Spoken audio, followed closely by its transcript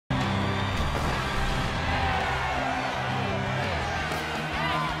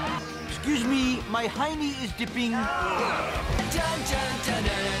Excuse me, my hiney is dipping.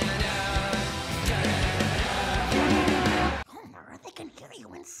 Homer, they can hear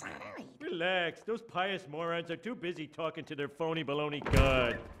you inside. Relax. Those pious morons are too busy talking to their phony baloney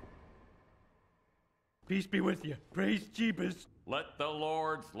god. Peace be with you. Praise Jeebus. Let the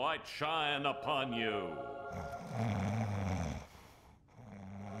Lord's light shine upon you.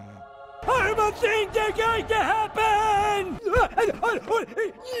 Horrible things are going to happen!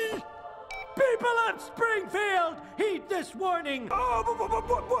 People of Springfield, heed this warning! Dad,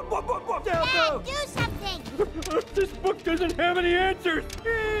 do something! This book doesn't have any answers!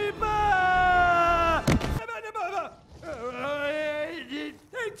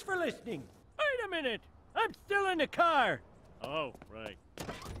 Thanks for listening. Wait a minute. I'm still in the car. Oh, right.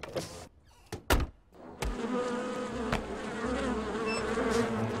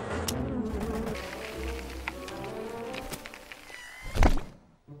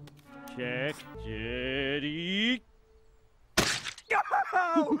 Check, Jetty.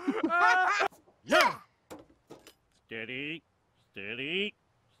 Yeah. Steady, steady,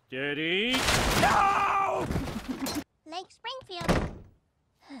 steady. No! Lake Springfield.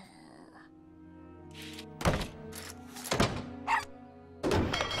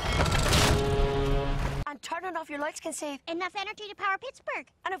 And turning off your lights can save Enough energy to power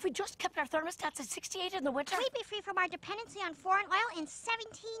Pittsburgh. And if we just kept our thermostats at 68 in the winter... We'd be free from our dependency on foreign oil in 17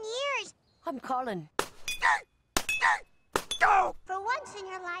 years. I'm calling. Go! For once in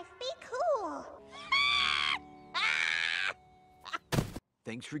your life, be cool.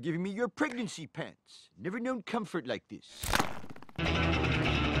 Thanks for giving me your pregnancy pants. Never known comfort like this.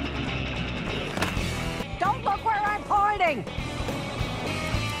 Don't look where I'm pointing!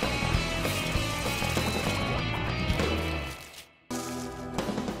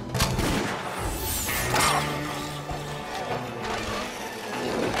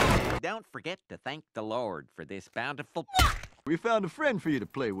 Don't forget to thank the Lord for this bountiful... We found a friend for you to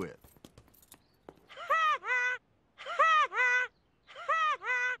play with.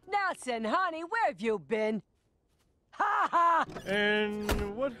 Nelson, honey, where have you been? Ha ha!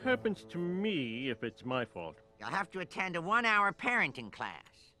 And what happens to me if it's my fault? You'll have to attend a 1-hour parenting class.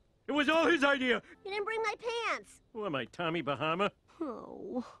 It was all his idea! You didn't bring my pants. Who am I, Tommy Bahama?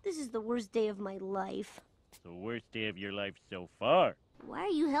 Oh, this is the worst day of my life. The worst day of your life so far. Why are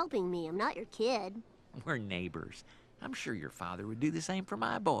you helping me? I'm not your kid. We're neighbors. I'm sure your father would do the same for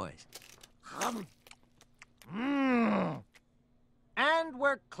my boys. And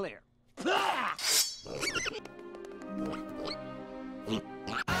we're clear.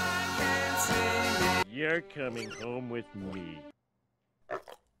 You're coming home with me.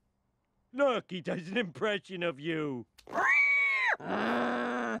 Look, he does an impression of you.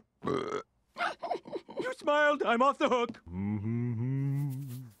 You smiled. I'm off the hook.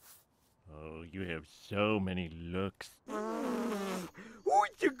 Oh, you have so many looks.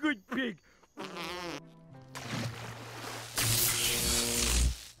 Who's a good pig?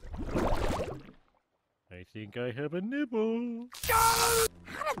 I think I have a nibble. How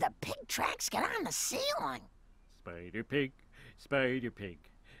did the pig tracks get on the ceiling? Spider Pig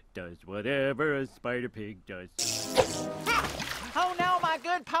does whatever a spider pig does. Oh no, my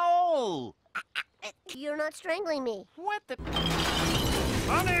good pole! You're not strangling me. What the...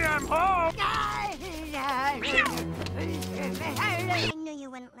 Honey, I'm home! I knew you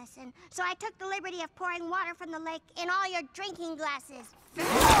wouldn't listen, so I took the liberty of pouring water from the lake in all your drinking glasses.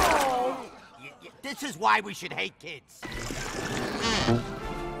 This is why we should hate kids.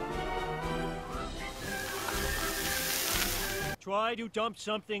 Try to dump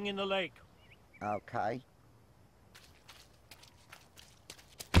something in the lake. Okay.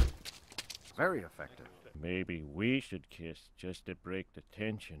 Very effective. Maybe we should kiss just to break the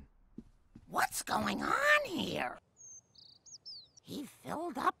tension. What's going on here? He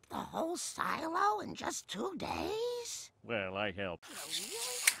filled up the whole silo in just 2 days? Well, I helped. Really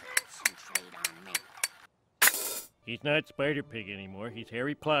concentrate on me. He's not Spider Pig anymore. He's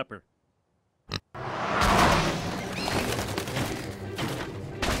Harry Plopper.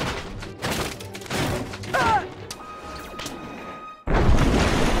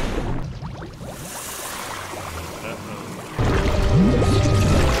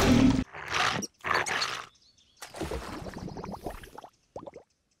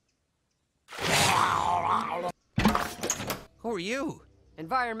 Who are you?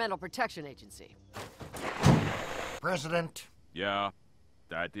 Environmental Protection Agency. President, Yeah,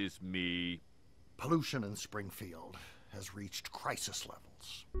 that is me. pollution in Springfield has reached crisis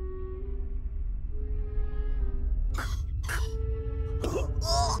levels.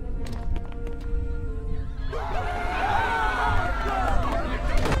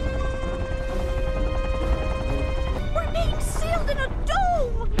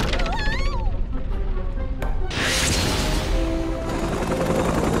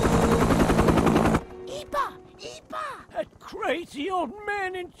 crazy old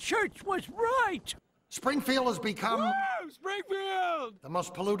man in church was right! Springfield has become Woo! Springfield! the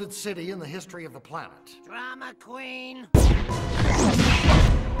most polluted city in the history of the planet. Drama queen.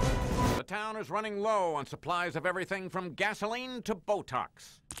 The town is running low on supplies of everything from gasoline to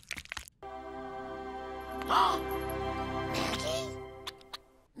Botox. Maggie?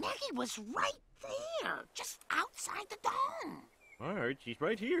 Maggie was right there, just outside the dome. All right, she's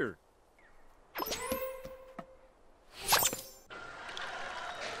right here.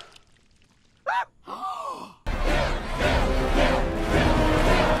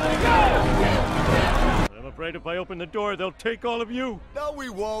 I'm afraid if I open the door, they'll take all of you. No, we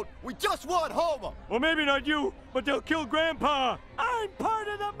won't. We just want Homer. Well, maybe not you, but they'll kill Grandpa. I'm part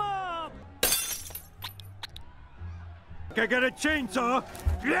of the mob. I got a chainsaw.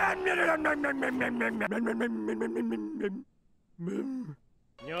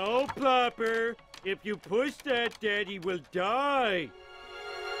 No, Plopper. If you push that, Daddy will die.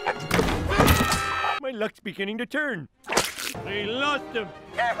 My luck's beginning to turn. We lost him.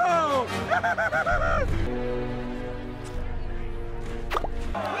 Yahoo!